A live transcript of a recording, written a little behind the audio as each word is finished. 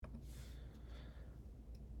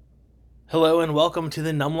Hello and welcome to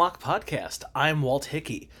the Numlock podcast. I'm Walt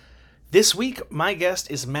Hickey. This week, my guest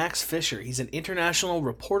is Max Fisher. He's an international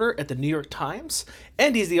reporter at the New York Times,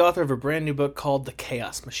 and he's the author of a brand new book called The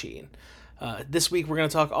Chaos Machine. This week, we're going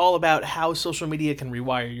to talk all about how social media can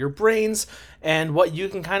rewire your brains and what you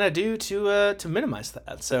can kind of do to minimize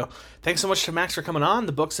that. So, thanks so much to Max for coming on.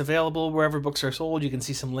 The book's available wherever books are sold. You can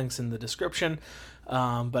see some links in the description.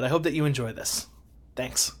 But I hope that you enjoy this.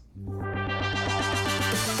 Thanks.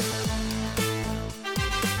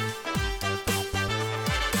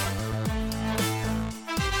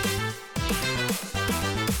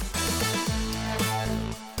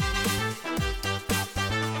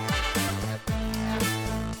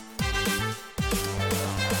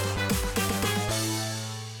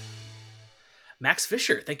 Max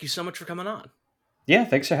Fisher, thank you so much for coming on. Yeah,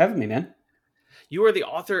 thanks for having me, man. You are the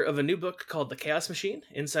author of a new book called The Chaos Machine,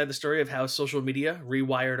 inside the story of how social media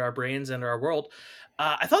rewired our brains and our world.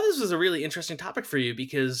 I thought this was a really interesting topic for you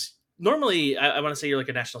because normally I want to say you're like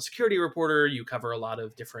a national security reporter. You cover a lot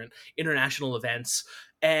of different international events.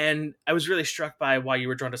 And I was really struck by why you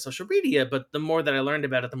were drawn to social media. But the more that I learned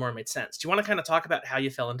about it, the more it made sense. Do you want to kind of talk about how you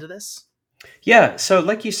fell into this? Yeah, so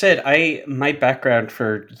like you said, my background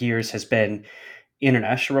for years has been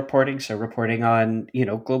international reporting, so reporting on,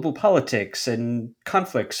 global politics and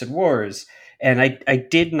conflicts and wars. And I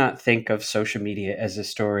did not think of social media as a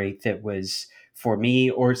story that was for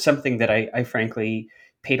me or something that I frankly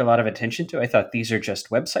paid a lot of attention to. I thought these are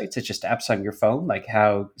just websites, it's just apps on your phone. Like,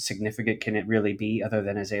 how significant can it really be other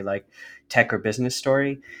than as a like tech or business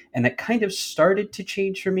story? And that kind of started to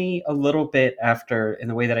change for me a little bit after, in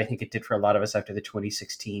the way that I think it did for a lot of us after the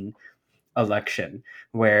 2016 election,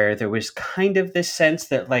 where there was kind of this sense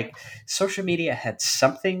that like social media had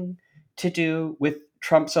something to do with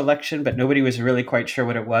Trump's election, but nobody was really quite sure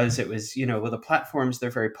what it was. It was, well, the platforms, they're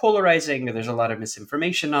very polarizing, and there's a lot of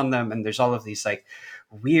misinformation on them, and there's all of these like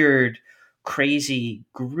weird, crazy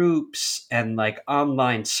groups and like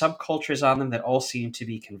online subcultures on them that all seem to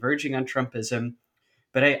be converging on Trumpism.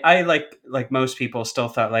 But I like most people still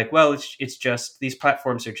thought like, well, it's just these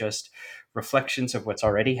platforms are just reflections of what's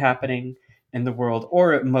already happening in the world,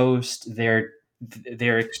 or at most they're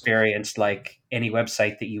experienced like any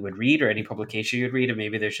website that you would read or any publication you would read, and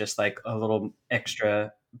maybe there's just like a little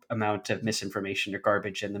extra amount of misinformation or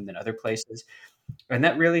garbage in them than other places. And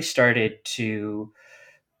that really started to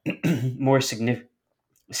more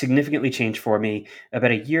significantly changed for me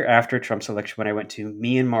about a year after Trump's election, when I went to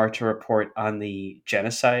Myanmar to report on the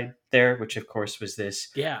genocide there, which of course was this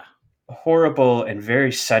Yeah. horrible and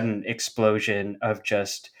very sudden explosion of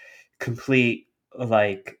just complete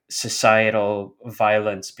like societal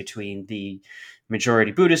violence between the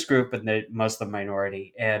majority Buddhist group and the Muslim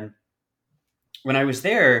minority. And when I was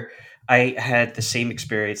there, I had the same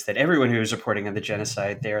experience that everyone who was reporting on the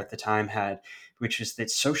genocide there at the time had, which is that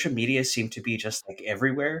social media seemed to be just like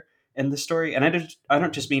everywhere in the story. And I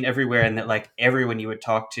don't just mean everywhere in that like everyone you would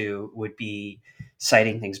talk to would be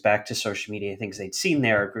citing things back to social media, things they'd seen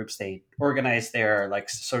there, or groups they organized there, or like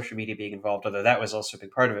social media being involved, although that was also a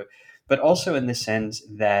big part of it. But also in the sense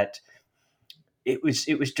that it was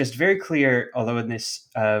just very clear, although in this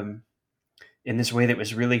way that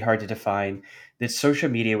was really hard to define, that social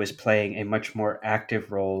media was playing a much more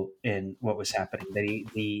active role in what was happening.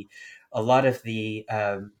 The a lot of the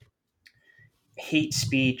hate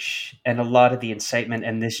speech and a lot of the incitement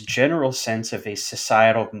and this general sense of a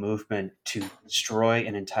societal movement to destroy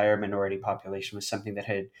an entire minority population was something that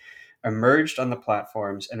had emerged on the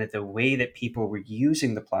platforms, and that the way that people were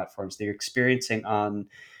using the platforms they're experiencing on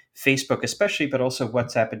Facebook especially, but also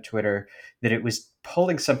WhatsApp and Twitter, that it was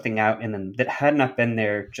pulling something out in them that had not been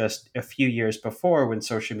there just a few years before, when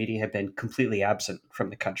social media had been completely absent from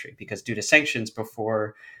the country because due to sanctions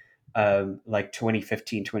before like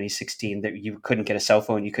 2015, 2016, that you couldn't get a cell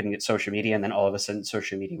phone, you couldn't get social media, and then all of a sudden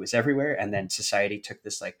social media was everywhere, and then society took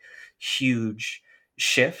this like huge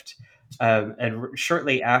shift.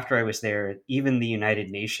 Shortly after I was there, even the United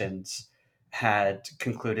Nations had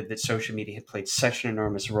concluded that social media had played such an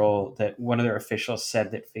enormous role that one of their officials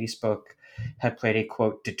said that Facebook had played a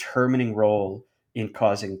quote determining role in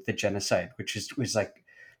causing the genocide, which was like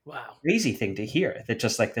Wow. crazy thing to hear, that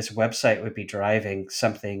just like this website would be driving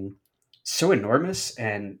something so enormous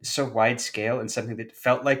and so wide scale, and something that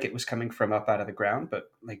felt like it was coming from up out of the ground, but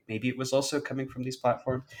like maybe it was also coming from these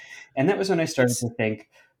platforms. And that was when I started It's to think,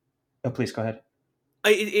 oh, please go ahead.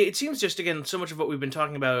 it seems just again so much of what we've been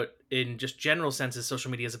talking about in just general sense is social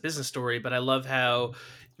media as a business story, but I love how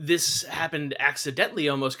this happened accidentally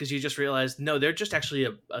almost because you just realized no, they're just actually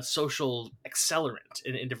a social accelerant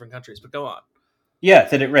in different countries. But go on. Yeah,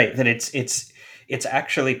 that it right that it's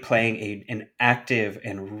actually playing an active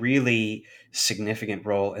and really significant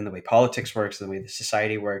role in the way politics works, the way the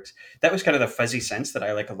society works. That was kind of the fuzzy sense that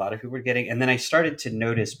I, like a lot of people, were getting. And then I started to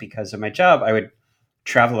notice, because of my job, I would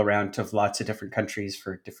travel around to lots of different countries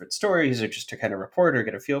for different stories, or just to kind of report or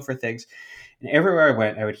get a feel for things. And everywhere I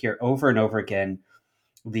went, I would hear over and over again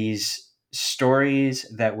these stories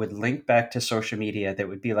that would link back to social media, that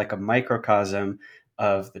would be like a microcosm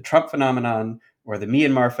of the Trump phenomenon or the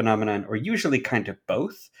Myanmar phenomenon, or usually kind of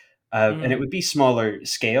both. And it Mm. would be smaller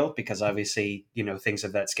scale, because obviously, things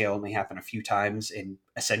of that scale only happen a few times in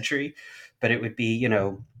a century. But it would be,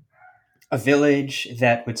 a village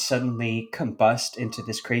that would suddenly combust into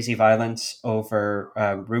this crazy violence over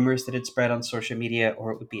rumors that had spread on social media,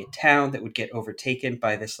 or it would be a town that would get overtaken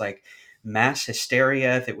by this like mass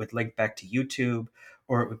hysteria that would link back to YouTube,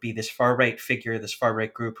 or it would be this far right figure, this far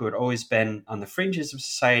right group who had always been on the fringes of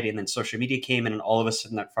society, and then social media came in, and all of a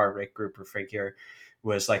sudden that far right group or figure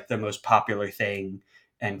was like the most popular thing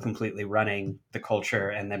and completely running the culture,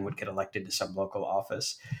 and then would get elected to some local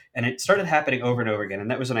office. And it started happening over and over again.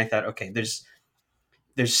 And that was when I thought, okay,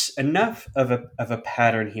 there's enough of a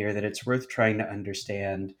pattern here that it's worth trying to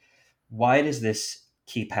understand. Why does this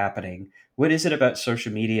keep happening? What is it about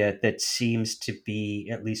social media that seems to be,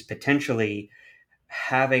 at least potentially,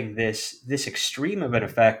 having this extreme of an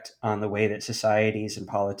effect on the way that societies and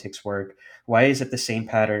politics work? Why is it the same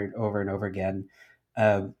pattern over and over again?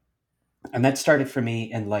 Um, and that started for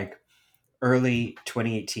me in like early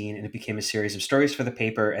 2018, and it became a series of stories for the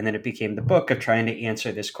paper, and then it became the book of trying to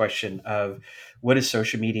answer this question of, what is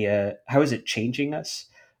social media, how is it changing us,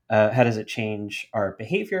 how does it change our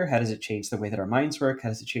behavior, how does it change the way that our minds work, how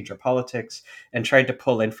does it change our politics, and tried to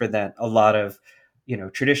pull in for that a lot of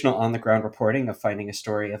traditional on the ground reporting of finding a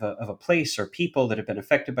story of a place or people that have been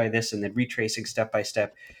affected by this, and then retracing step by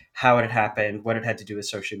step how it had happened, what it had to do with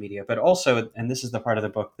social media. But also, and this is the part of the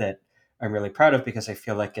book that I'm really proud of, because I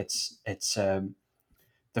feel like it's the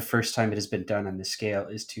first time it has been done on this scale,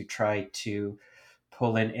 is to try to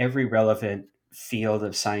pull in every relevant field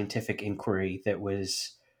of scientific inquiry that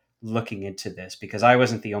was looking into this, because I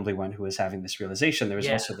wasn't the only one who was having this realization. There was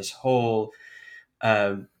Yeah. also this whole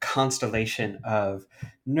constellation of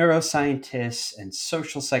neuroscientists and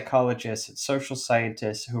social psychologists and social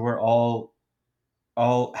scientists who were all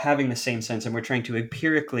having the same sense, and we're trying to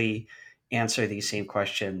empirically answer these same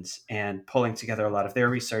questions, and pulling together a lot of their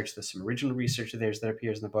research. There's some original research of theirs that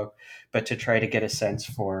appears in the book, but to try to get a sense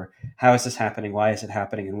for, how is this happening, why is it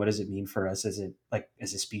happening, and what does it mean for us as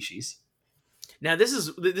a species. Now this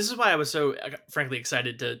is why I was so frankly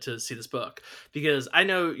excited to see this book, because I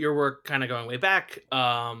know your work kind of going way back.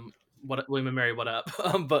 What William and Mary, what up?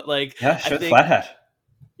 But like Yeah, I sure, the think flat hat.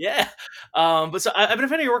 yeah. But so I've been a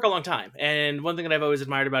fan of your work a long time, and one thing that I've always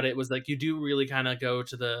admired about it was like you do really kind of go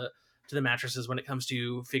to the mattresses when it comes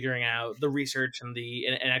to figuring out the research and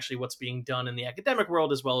and actually what's being done in the academic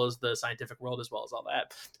world as well as the scientific world as well as all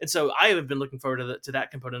that. And so I have been looking forward to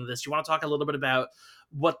that component of this. Do you want to talk a little bit about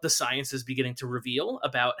what the science is beginning to reveal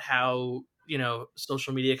about how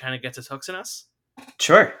social media kind of gets its hooks in us?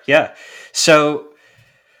 Sure, yeah. So,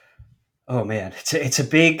 oh man, it's a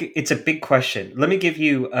big question. Let me give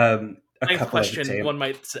you a Ninth couple of question, examples. one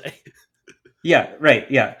might say. Yeah, right.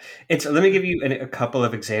 Yeah, it's let me give you a couple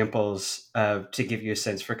of examples to give you a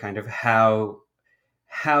sense for kind of how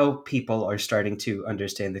people are starting to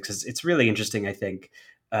understand this, because it's really interesting, I think.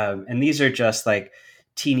 And these are just like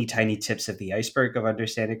teeny tiny tips of the iceberg of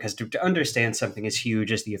understanding, because to understand something as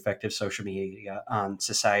huge as the effect of social media on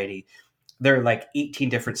society, there are like 18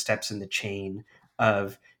 different steps in the chain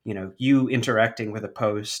of you interacting with a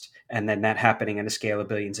post, and then that happening on a scale of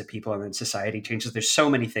billions of people, and then society changes. There's so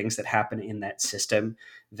many things that happen in that system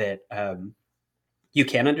that you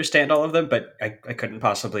can understand all of them, but I couldn't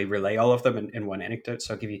possibly relay all of them in one anecdote,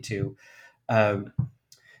 so I'll give you two. um,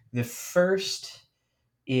 the first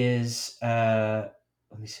is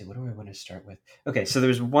let me see, what do I want to start with? Okay, so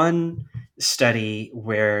there's one study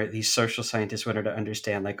where these social scientists wanted to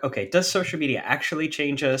understand, like, okay, does social media actually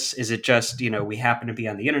change us? Is it just we happen to be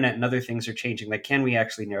on the internet and other things are changing? Like, can we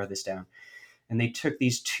actually narrow this down? And they took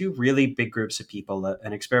these two really big groups of people,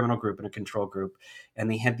 an experimental group and a control group,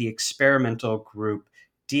 and they had the experimental group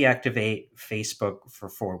deactivate Facebook for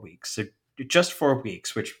 4 weeks. So just 4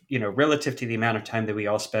 weeks, which, relative to the amount of time that we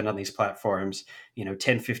all spend on these platforms,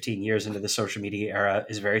 10, 15 years into the social media era,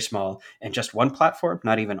 is very small. And just one platform,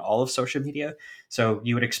 not even all of social media. So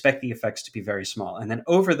you would expect the effects to be very small. And then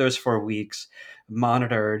over those 4 weeks,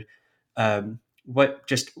 monitored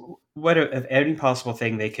what of any possible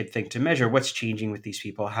thing they could think to measure what's changing with these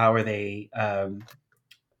people. How are they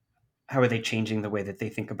changing the way that they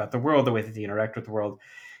think about the world, the way that they interact with the world?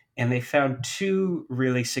 And they found two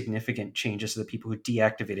really significant changes to the people who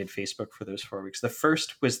deactivated Facebook for those 4 weeks. The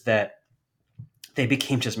first was that they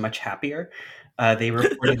became just much happier. They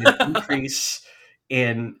reported an increase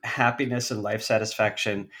in happiness and life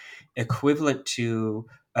satisfaction equivalent to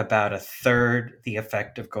about a third the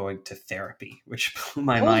effect of going to therapy, which blew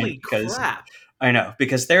my mind Holy because crap. I know,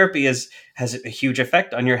 because therapy has a huge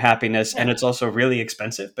effect on your happiness, and Yeah. it's also really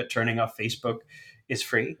expensive, but turning off Facebook is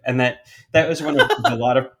free. And that was one of a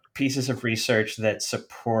lot of pieces of research that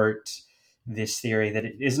support this theory that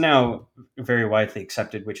is now very widely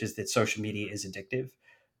accepted, which is that social media is addictive,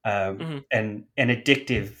 Hmm. and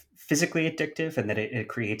addictive, physically addictive, and that it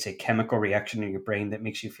creates a chemical reaction in your brain that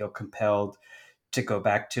makes you feel compelled to go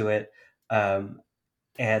back to it. Um,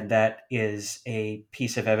 and that is a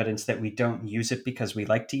piece of evidence that we don't use it because we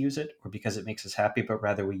like to use it or because it makes us happy, but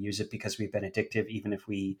rather we use it because we've been addictive, even if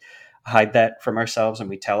we hide that from ourselves and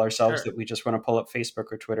we tell ourselves Sure. that we just want to pull up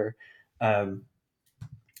Facebook or Twitter. Um,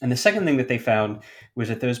 and the second thing that they found was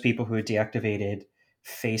that those people who had deactivated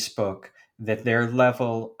Facebook, that their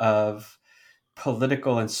level of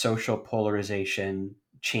political and social polarization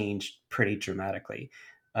changed pretty dramatically.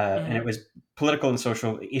 And Hmm. it was political and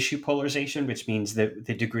social issue polarization, which means that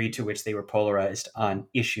the degree to which they were polarized on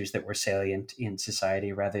issues that were salient in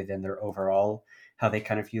society rather than their overall, how they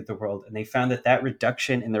kind of viewed the world. And they found that that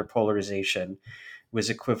reduction in their polarization was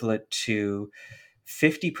equivalent to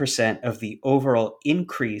 50% of the overall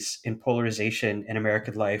increase in polarization in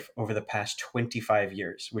American life over the past 25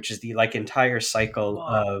 years, which is the like entire cycle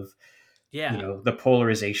Whoa. of Yeah. the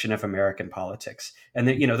polarization of American politics. And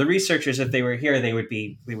the researchers, if they were here, they would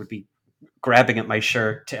be grabbing at my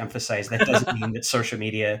shirt to emphasize that doesn't mean that social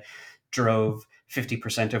media drove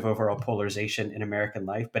 50% of overall polarization in American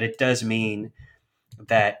life, but it does mean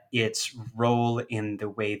that its role in the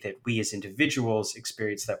way that we as individuals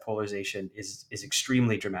experience that polarization is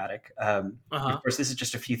extremely dramatic. Of Uh-huh. course, this is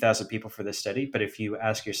just a few thousand people for this study, but if you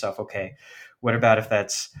ask yourself, okay, what about if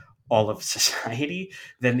that's all of society?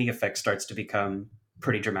 Then the effect starts to become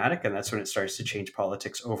pretty dramatic, and that's when it starts to change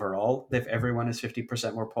politics overall. If everyone is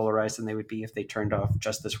 50% more polarized than they would be if they turned off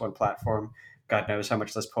just this one platform, God knows how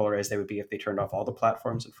much less polarized they would be if they turned off all the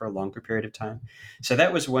platforms and for a longer period of time. So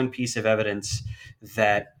that was one piece of evidence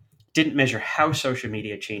that didn't measure how social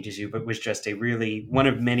media changes you, but was just a really one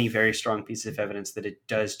of many very strong pieces of evidence that it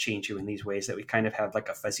does change you in these ways that we kind of have like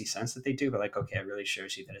a fuzzy sense that they do, but like, okay, it really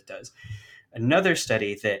shows you that it does. Another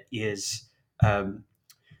study that is, um,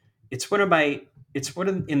 it's one of my, it's one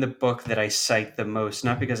of, in the book that I cite the most,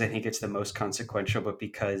 not because I think it's the most consequential, but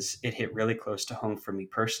because it hit really close to home for me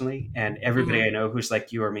personally. And everybody Hmm. I know who's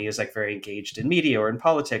like you or me is like very engaged in media or in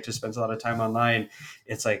politics or spends a lot of time online.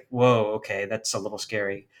 It's like, whoa, okay, that's a little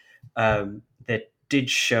scary. That did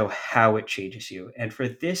show how it changes you. And for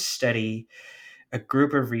this study, a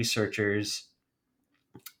group of researchers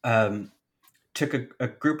um, took a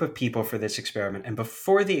group of people for this experiment, and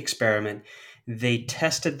before the experiment, they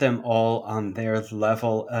tested them all on their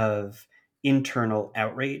level of internal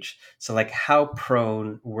outrage. So, like, how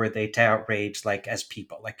prone were they to outrage, like as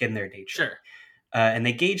people, like in their nature? Sure. And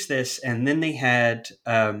they gauged this, and then they had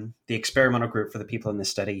the experimental group for the people in this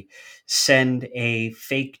study send a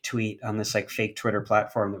fake tweet on this like fake Twitter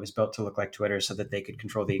platform that was built to look like Twitter, so that they could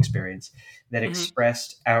control the experience, that Hmm.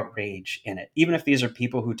 expressed outrage in it. Even if these are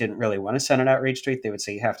people who didn't really want to send an outrage tweet, they would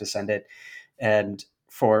say you have to send it. And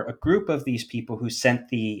for a group of these people who sent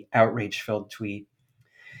the outrage-filled tweet,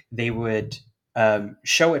 they would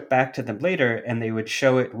show it back to them later, and they would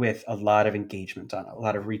show it with a lot of engagement on it, a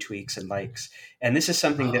lot of retweets and likes. And this is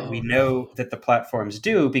something that we Oh no. know that the platforms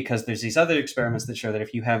do, because there's these other experiments that show that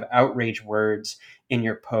if you have outrage words in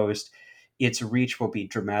your post, its reach will be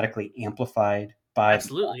dramatically amplified by the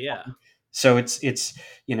Absolutely, yeah. platform. So it's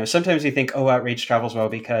sometimes you think, oh, outrage travels well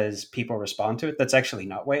because people respond to it. That's actually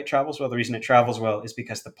not why it travels well. The reason it travels well is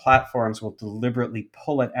because the platforms will deliberately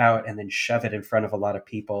pull it out and then shove it in front of a lot of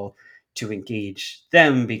people to engage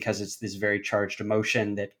them, because it's this very charged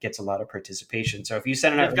emotion that gets a lot of participation. So if you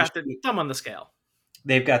send an They've outrage got the tweet, thumb on the scale.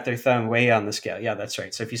 they've got their thumb way on the scale. Yeah, that's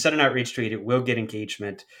right. So if you send an outreach tweet, it will get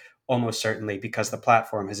engagement almost certainly, because the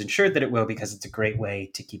platform has ensured that it will, because it's a great way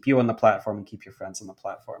to keep you on the platform and keep your friends on the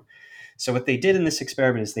platform. So what they did in this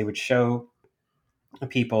experiment is they would show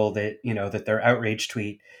people that that their outrage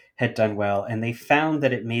tweet had done well, and they found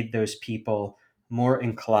that it made those people more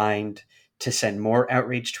inclined to send more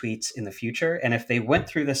outrage tweets in the future. And if they went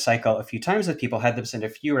through this cycle a few times with people, had them send a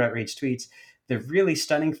fewer outrage tweets, the really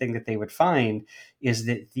stunning thing that they would find is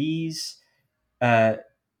that these uh,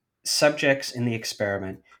 subjects in the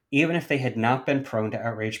experiment, even if they had not been prone to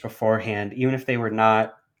outrage beforehand, even if they were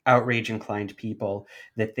not outrage inclined people,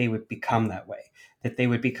 that they would become that way. that they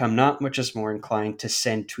would become not much as more inclined to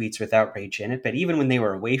send tweets with outrage in it, but even when they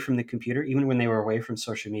were away from the computer, even when they were away from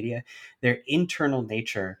social media, their internal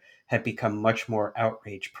nature had become much more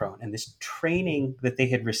outrage prone. And this training that they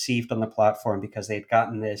had received on the platform because they had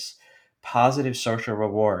gotten this positive social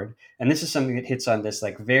reward, and this is something that hits on this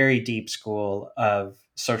like very deep school of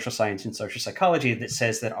social science and social psychology that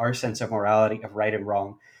says that our sense of morality, of right and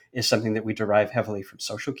wrong, is something that we derive heavily from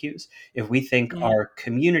social cues. If we think Mhm. our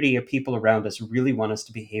community of people around us really want us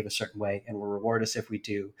to behave a certain way and will reward us if we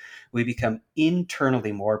do, we become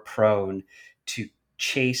internally more prone to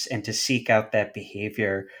chase and to seek out that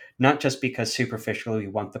behavior, not just because superficially we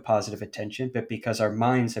want the positive attention, but because our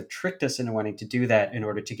minds have tricked us into wanting to do that in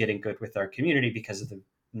order to get in good with our community because of the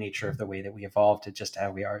nature of the way that we evolved and just how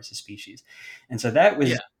we are as a species. And so that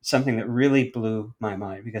Yeah. was something that really blew my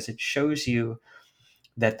mind because it shows you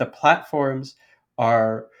that the platforms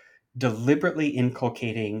are deliberately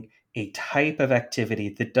inculcating a type of activity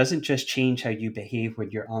that doesn't just change how you behave when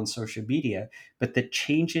you're on social media, but that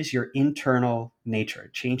changes your internal nature,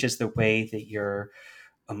 it changes the way that your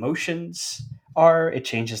emotions are, it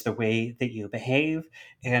changes the way that you behave.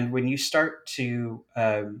 And when you start to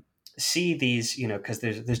see these, because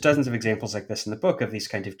there's dozens of examples like this in the book of these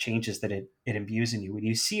kind of changes that it imbues in you, when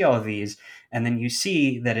you see all of these and then you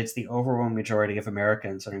see that it's the overwhelming majority of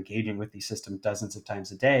Americans are engaging with these systems dozens of times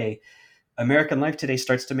a day, American life today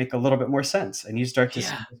starts to make a little bit more sense. And you start to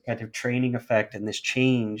see Yeah. this kind of training effect and this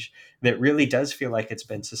change that really does feel like it's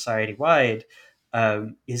been society wide,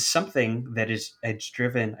 is something that is edge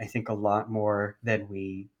driven, I think, a lot more than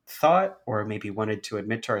we thought or maybe wanted to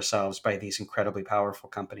admit to ourselves by these incredibly powerful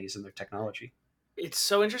companies and their technology. It's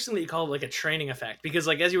so interesting that you call it like a training effect because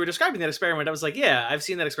like as you were describing that experiment, I was like, yeah, I've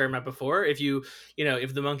seen that experiment before. If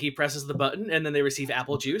if the monkey presses the button and then they receive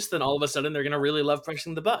apple juice, then all of a sudden they're gonna really love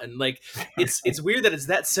pressing the button. Like it's weird that it's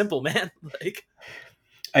that simple, man. Like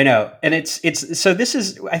I know. And it's so this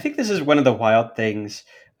is I think this is one of the wild things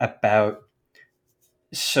about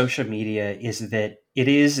social media is that it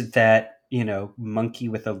is that monkey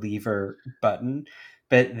with a lever button,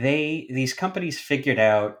 but these companies figured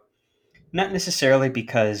out, not necessarily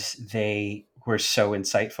because they were so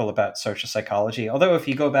insightful about social psychology, although if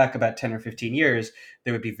you go back about 10 or 15 years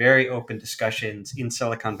there would be very open discussions in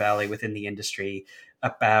Silicon Valley within the industry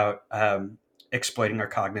about exploiting our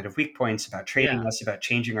cognitive weak points, about training yeah. us, about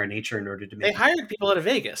changing our nature in order to They make hired people out of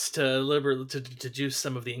Vegas to juice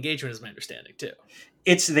some of the engagement, is my understanding too.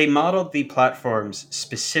 it's they modeled the platforms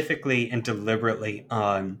specifically and deliberately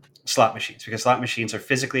on slot machines because slot machines are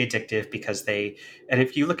physically addictive because they, and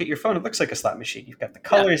if you look at your phone it looks like a slot machine. You've got the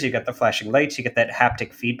Yeah. colors, you've got the flashing lights, you get that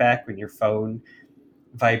haptic feedback when your phone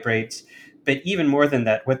vibrates. But even more than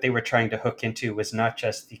that, what they were trying to hook into was not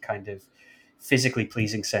just the kind of physically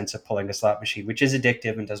pleasing sense of pulling a slot machine, which is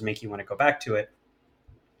addictive and does make you want to go back to it,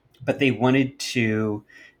 but they wanted to,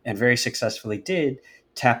 and very successfully did,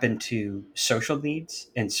 tap into social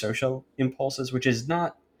needs and social impulses, which is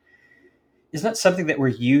not something that we're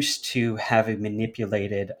used to having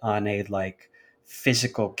manipulated on a like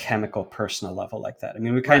physical, chemical, personal level like that. I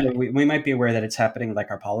mean, Right. we might be aware that it's happening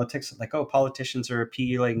like our politics, like, oh, politicians are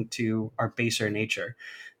appealing to our baser nature,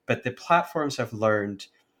 but the platforms have learned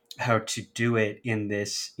how to do it in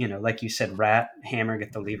this, like you said, rat hammering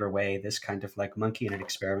at the lever way, this kind of like monkey in an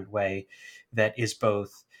experiment way that is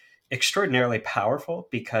both extraordinarily powerful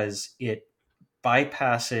because it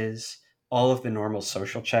bypasses all of the normal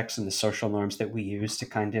social checks and the social norms that we use to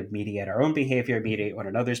kind of mediate our own behavior, mediate one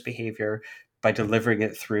another's behavior by delivering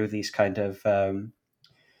it through these kind of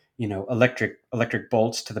electric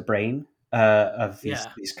bolts to the brain of these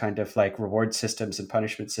Yeah. these kind of like reward systems and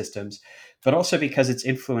punishment systems, but also because its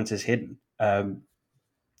influence is hidden.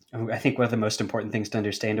 I think one of the most important things to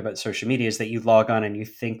understand about social media is that you log on and you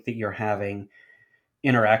think that you're having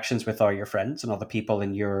interactions with all your friends and all the people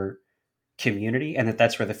in your community, and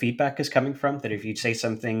that's where the feedback is coming from, that if you say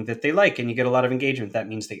something that they like and you get a lot of engagement, that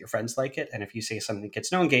means that your friends like it, and if you say something that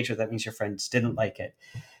gets no engagement, that means your friends didn't like it.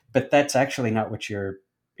 But that's actually not what you're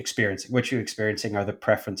experiencing. What you're experiencing are the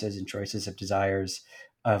preferences and choices of desires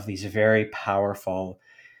of these very powerful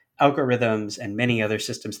algorithms and many other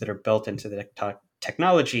systems that are built into the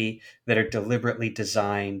technology that are deliberately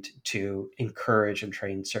designed to encourage and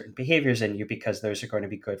train certain behaviors in you because those are going to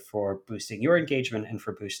be good for boosting your engagement and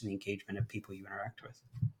for boosting the engagement of people you interact with.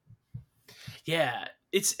 Yeah.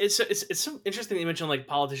 It's so interesting that you mentioned like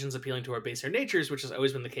politicians appealing to our baser natures, which has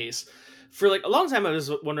always been the case. For like a long time I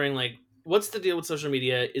was wondering like what's the deal with social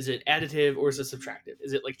media? Is it additive or is it subtractive?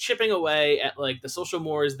 Is it like chipping away at like the social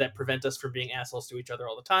mores that prevent us from being assholes to each other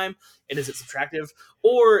all the time? And is it subtractive?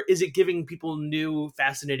 Or is it giving people new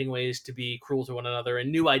fascinating ways to be cruel to one another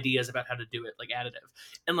and new ideas about how to do it, like additive?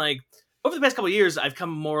 And like over the past couple of years, I've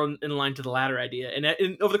come more in line to the latter idea. And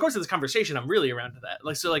over the course of this conversation, I'm really around to that.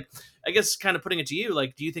 Like, so like, I guess kind of putting it to you,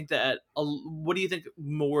 like, do you think that, what do you think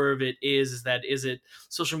more of it is that, is it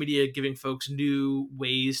social media giving folks new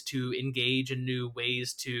ways to engage and new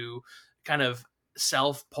ways to kind of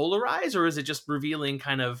self polarize, or is it just revealing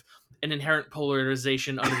kind of an inherent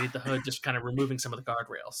polarization underneath the hood, just kind of removing some of the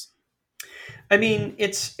guardrails? I mean,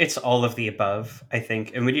 it's all of the above, I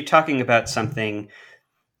think. And when you're talking about something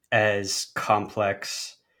as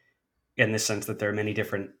complex in the sense that there are many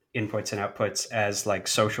different inputs and outputs as like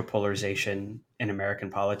social polarization in American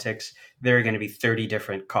politics, there are going to be 30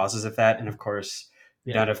 different causes of that. And of course,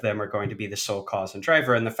 Yeah, none of them are going to be the sole cause and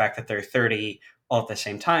driver. And the fact that there are 30 all at the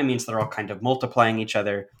same time means they're all kind of multiplying each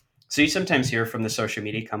other. So you sometimes hear from the social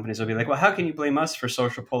media companies will be like, well, how can you blame us for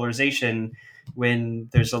social polarization when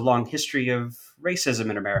there's a long history of racism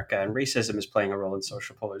in America and racism is playing a role in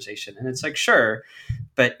social polarization? And it's like, sure,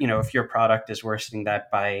 but if your product is worsening that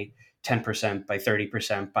by 10%, by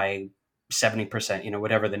 30%, by 70%,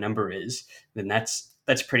 whatever the number is, then that's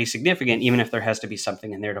pretty significant, even if there has to be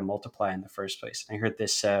something in there to multiply in the first place. And I heard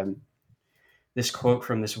this quote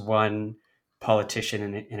from this one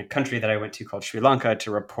politician in a country that I went to called Sri Lanka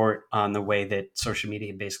to report on the way that social media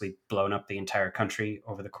had basically blown up the entire country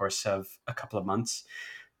over the course of a couple of months,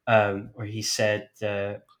 where he said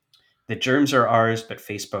the germs are ours, but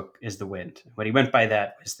Facebook is the wind. What he meant by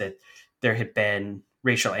that was that there had been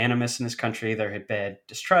racial animus in this country, there had been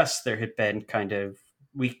distrust, there had been kind of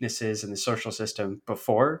weaknesses in the social system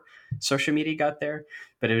before social media got there,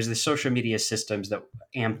 but it was the social media systems that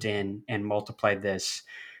amped in and multiplied this,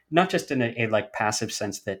 not just in a like passive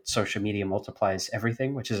sense that social media multiplies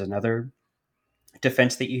everything, which is another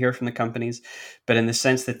defense that you hear from the companies, but in the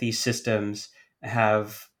sense that these systems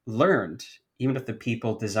have learned, even if the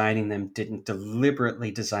people designing them didn't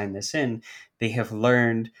deliberately design this in, they have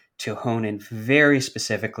learned to hone in very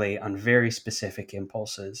specifically on very specific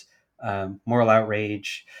impulses, moral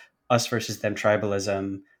outrage, us versus them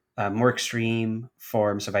tribalism, more extreme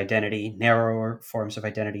forms of identity, narrower forms of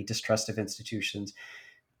identity, distrust of institutions,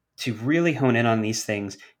 to really hone in on these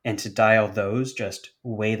things and to dial those just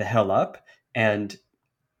way the hell up, and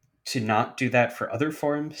to not do that for other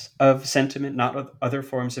forms of sentiment, not other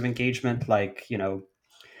forms of engagement, like,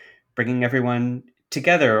 bringing everyone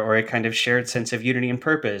together or a kind of shared sense of unity and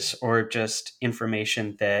purpose, or just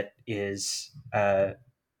information that is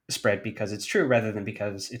spread because it's true rather than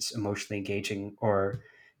because it's emotionally engaging or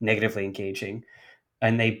negatively engaging.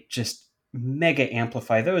 And they just mega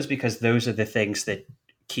amplify those because those are the things that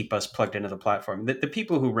keep us plugged into the platform. The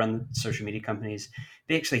people who run social media companies,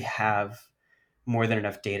 they actually have more than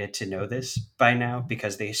enough data to know this by now,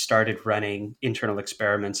 because they started running internal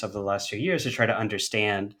experiments over the last few years to try to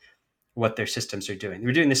understand what their systems are doing.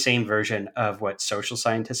 They're doing the same version of what social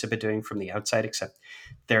scientists have been doing from the outside, except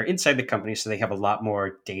they're inside the company, so they have a lot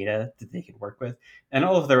more data that they can work with. And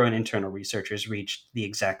all of their own internal researchers reached the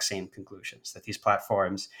exact same conclusions, that these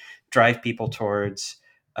platforms drive people towards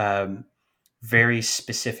very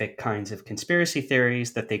specific kinds of conspiracy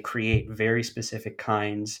theories, that they create very specific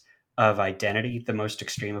kinds of identity, the most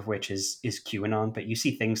extreme of which is QAnon. But you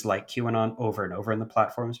see things like QAnon over and over in the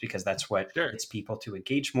platforms because that's what Sure. gets people to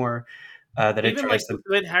engage more. That it Even like drives them.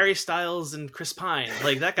 with Harry Styles and Chris Pine,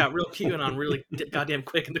 like that got real cute and on really goddamn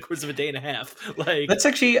quick in the course of a day and a half. Like, That's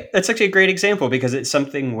actually a great example because it's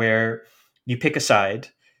something where you pick a side.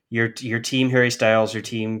 Your team Harry Styles, your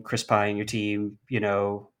team Chris Pine, your team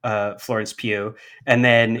Florence Pugh, and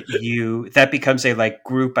then you that becomes a like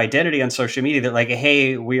group identity on social media that like,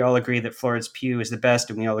 hey, we all agree that Florence Pugh is the best,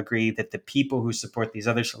 and we all agree that the people who support these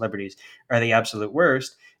other celebrities are the absolute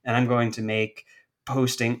worst. And I'm going to make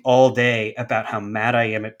posting all day about how mad I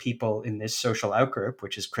am at people in this social outgroup,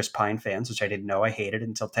 which is Chris Pine fans, which I didn't know I hated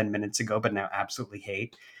until 10 minutes ago, but now absolutely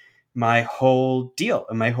hate, my whole deal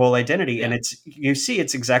and my whole identity. And yeah,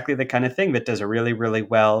 it's exactly the kind of thing that does a really, really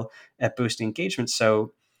well at boosting engagement.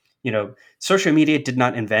 So, social media did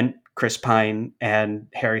not invent Chris Pine and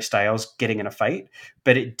Harry Styles getting in a fight,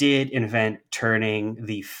 but it did invent turning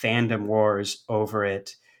the fandom wars over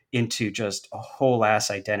it into just a whole ass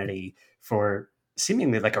identity for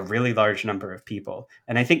seemingly like a really large number of people.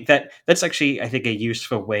 And I think that's actually, I think, a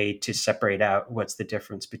useful way to separate out what's the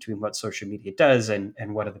difference between what social media does and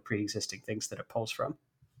what are the pre-existing things that it pulls from.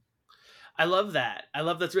 I love that. I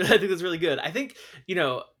love that's really. I think that's really good. I think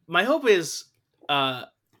my hope is, uh,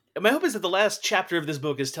 my hope is that the last chapter of this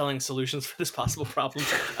book is telling solutions for this possible problem.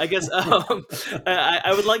 I guess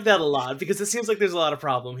I would like that a lot because it seems like there's a lot of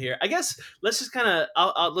problem here. I guess let's just kind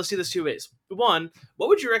of let's do this two ways. One, what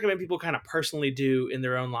would you recommend people kind of personally do in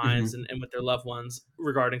their own lives Mhm. and with their loved ones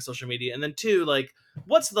regarding social media? And then two, like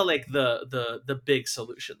what's the the big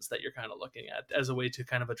solutions that you're kind of looking at as a way to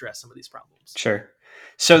kind of address some of these problems? Sure.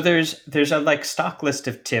 So there's a like stock list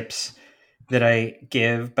of tips that I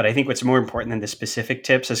give, but I think what's more important than the specific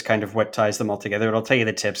tips is kind of what ties them all together. I'll tell you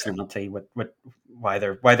the tips, and then I'll tell you what why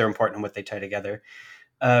they're important and what they tie together.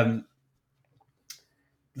 Um,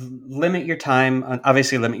 limit your time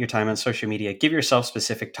on social media. Give yourself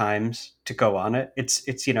specific times to go on it. It's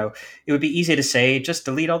it would be easy to say just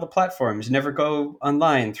delete all the platforms, never go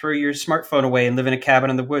online, throw your smartphone away and live in a cabin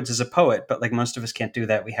in the woods as a poet, but like most of us can't do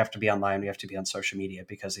that. We have to be online, we have to be on social media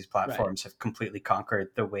because these Right. platforms have completely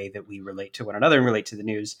conquered the way that we relate to one another and relate to the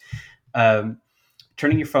news. um,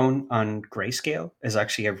 Turning your phone on grayscale is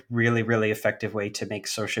actually a really really effective way to make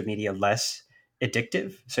social media less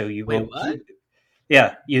addictive, so you Wait, won't. what?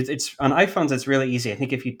 Yeah, it's on iPhones. It's really easy. I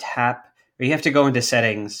think if you tap, or you have to go into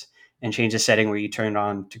settings and change a setting where you turn it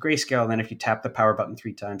on to grayscale. And then if you tap the power button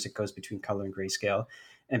 3 times, it goes between color and grayscale.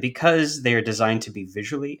 And because they are designed to be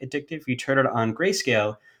visually addictive, you turn it on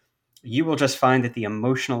grayscale, you will just find that the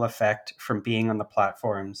emotional effect from being on the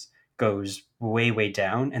platforms goes way way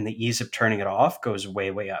down, and the ease of turning it off goes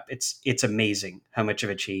way way up. It's amazing how much of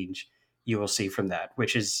a change you will see from that,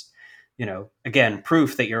 which is, again,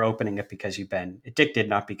 proof that you're opening it because you've been addicted,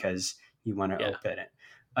 not because you want to Yeah. open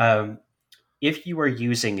it. If you are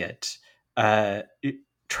using it, uh,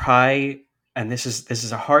 try, and this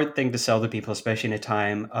is a hard thing to sell to people, especially in a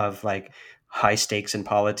time of like high stakes in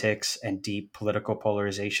politics and deep political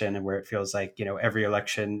polarization, and where it feels like every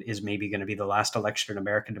election is maybe going to be the last election in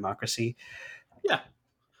American democracy. Yeah.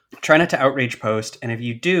 Try not to outrage post, and if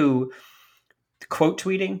you do, quote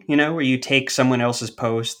tweeting, where you take someone else's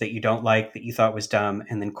post that you don't like, that you thought was dumb,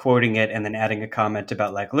 and then quoting it and then adding a comment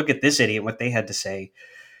about like, look at this idiot, what they had to say.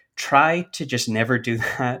 Try to just never do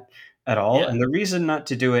that at all. Yeah. And the reason not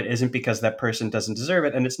to do it isn't because that person doesn't deserve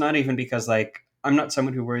it. And it's not even because, like, I'm not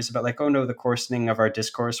someone who worries about, like, oh no, the coarsening of our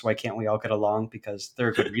discourse. Why can't we all get along? Because there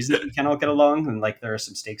are good reasons we can't all get along. And, like, there are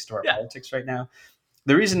some stakes to our Yeah. politics right now.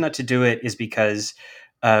 The reason not to do it is because,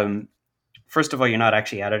 um, first of all, you're not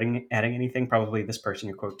actually adding anything. Probably this person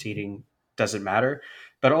you're quote tweeting doesn't matter.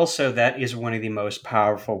 But also, that is one of the most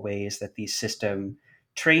powerful ways that the system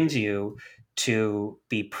trains you to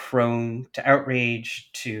be prone to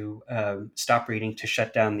outrage, to stop reading, to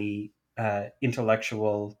shut down the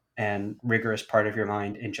intellectual and rigorous part of your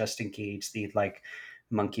mind, and just engage the like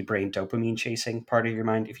monkey brain dopamine chasing part of your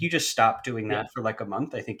mind. If you just stop doing Yeah. that for like a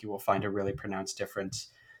month, I think you will find a really pronounced difference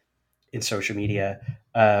in social media.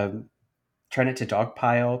 Um, Try not to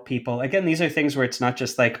dogpile people. Again, these are things where it's not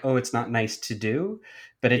just like, oh, it's not nice to do,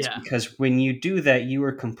 but it's Yeah. because when you do that, you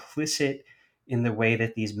are complicit in the way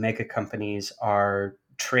that these mega companies are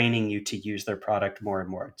training you to use their product more and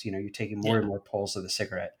more. It's, you're taking more Yeah. and more pulls of the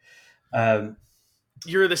cigarette. Um,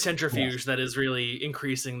 You're the yeah. centrifuge that is really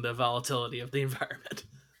increasing the volatility of the environment.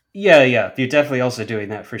 Yeah, yeah, you're definitely also doing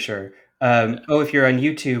that for sure. Yeah. Oh, if you're on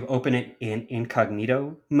YouTube, open it in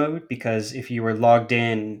incognito mode, because if you were logged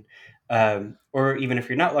in, or even if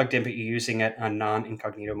you're not logged in but you're using it on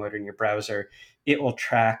non-incognito mode in your browser, it will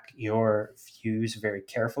track your views very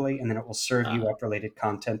carefully, and then it will serve Uh, you up related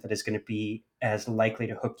content that is going to be as likely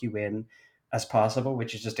to hook you in as possible,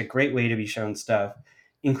 which is just a great way to be shown stuff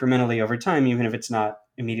incrementally over time, even if it's not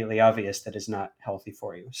immediately obvious that is not healthy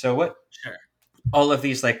for you. So what sure. all of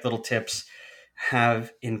these like little tips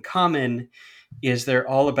have in common is they're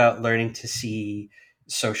all about learning to see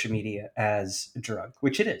social media as a drug,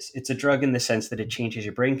 which it is. It's a drug in the sense that it changes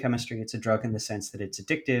your brain chemistry. It's a drug in the sense that it's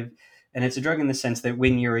addictive. And it's a drug in the sense that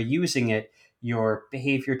when you're using it, your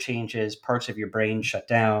behavior changes, parts of your brain shut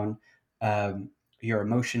down, your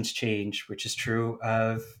emotions change, which is true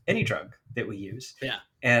of any drug that we use. Yeah.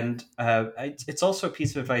 And it's also a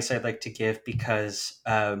piece of advice I'd like to give because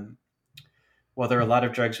while there are a lot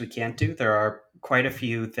of drugs we can't do, there are quite a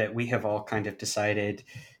few that we have all kind of decided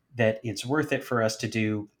that it's worth it for us to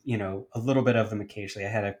do, a little bit of them occasionally.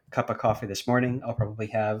 I had a cup of coffee this morning. I'll probably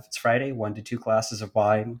have, it's Friday, 1 to 2 glasses of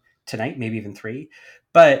wine tonight, maybe even three.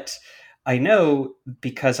 But I know,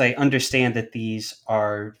 because I understand that these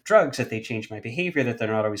are drugs, that they change my behavior, that they're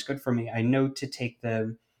not always good for me. I know to take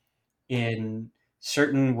them in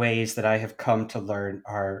certain ways that I have come to learn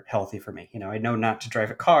are healthy for me. I know not to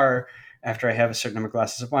drive a car after I have a certain number of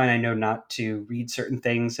glasses of wine. I know not to read certain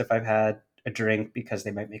things if I've had a drink because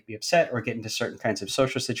they might make me upset or get into certain kinds of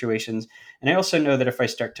social situations. And I also know that if I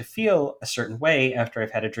start to feel a certain way after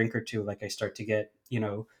I've had a drink or two, like I start to get,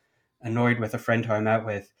 annoyed with a friend who I'm out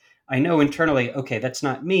with, I know internally, okay, that's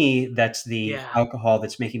not me. That's the Yeah. alcohol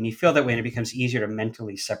that's making me feel that way. And it becomes easier to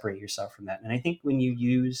mentally separate yourself from that. And I think when you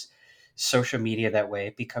use social media that way,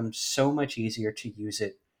 it becomes so much easier to use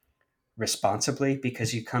it responsibly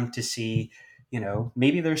because you come to see,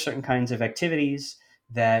 maybe there are certain kinds of activities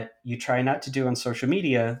that you try not to do on social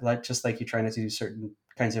media, like just like you try not to do certain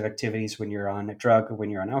kinds of activities when you're on a drug or when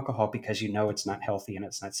you're on alcohol because you know it's not healthy and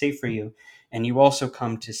it's not safe for you. And you also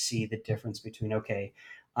come to see the difference between, okay,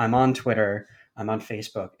 I'm on Twitter, I'm on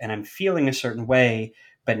Facebook, and I'm feeling a certain way,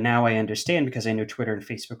 but now I understand because I know Twitter and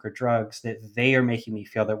Facebook are drugs that they are making me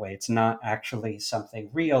feel that way. It's not actually something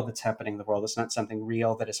real that's happening in the world. It's not something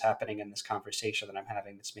real that is happening in this conversation that I'm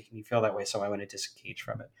having that's making me feel that way. So I want to disengage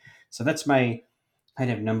from it. So that's my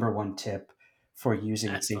kind of number one tip for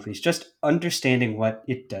using it Excellent. safely. Is just understanding what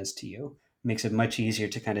it does to you makes it much easier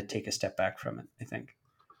to kind of take a step back from it, I think.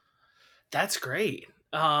 That's great.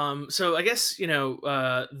 So I guess,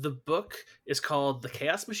 the book is called The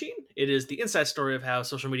Chaos Machine. It is the inside story of how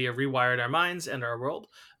social media rewired our minds and our world.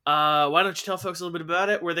 Why don't you tell folks a little bit about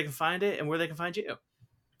it, where they can find it, and where they can find you?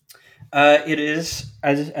 It is,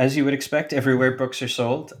 as you would expect, everywhere books are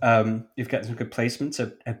sold. You've got some good placements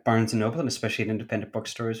at Barnes & Noble and especially at independent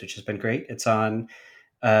bookstores, which has been great. It's on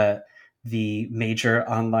uh, the major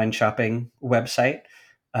online shopping website.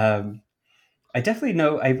 Um, I definitely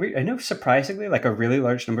know, I know surprisingly, like a really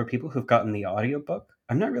large number of people who've gotten the audiobook.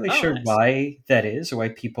 I'm not really Oh, sure nice. w't that is or why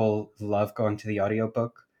people love going to the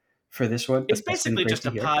audiobook for this one, It's but that's been basically great just to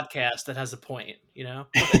a hear. podcast that has a point,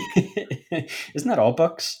 Isn't that all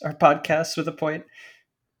books are podcasts with a point?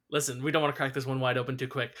 Listen, we don't want to crack this one wide open too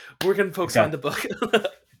quick. Where can folks Okay. find the book?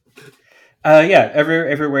 Yeah,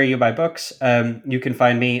 everywhere you buy books. You can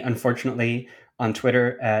find me, unfortunately, on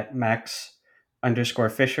Twitter at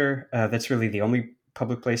Max_Fisher. That's really the only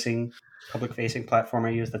public facing platform I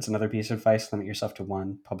use. That's another piece of advice. Limit yourself to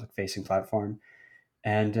one public facing platform.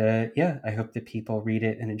 And yeah, I hope that people read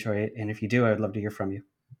it and enjoy it. And if you do, I'd love to hear from you.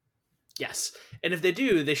 Yes. And if they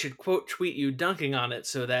do, they should quote tweet you dunking on it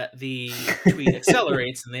so that the tweet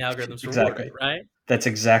accelerates and the algorithms reward it, Exactly. right? That's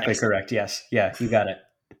exactly Excellent. correct. Yes. Yeah, you got it.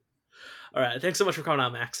 All right. Thanks so much for coming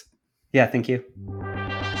on, Max. Yeah, thank you.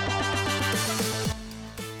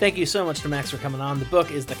 Thank you so much to Max for coming on. The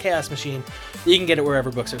book is The Chaos Machine. You can get it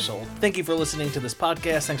wherever books are sold. Thank you for listening to this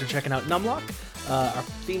podcast. Thanks for checking out Numlock. Our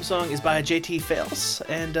theme song is by JT Fails.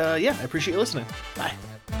 And yeah, I appreciate you listening. Bye.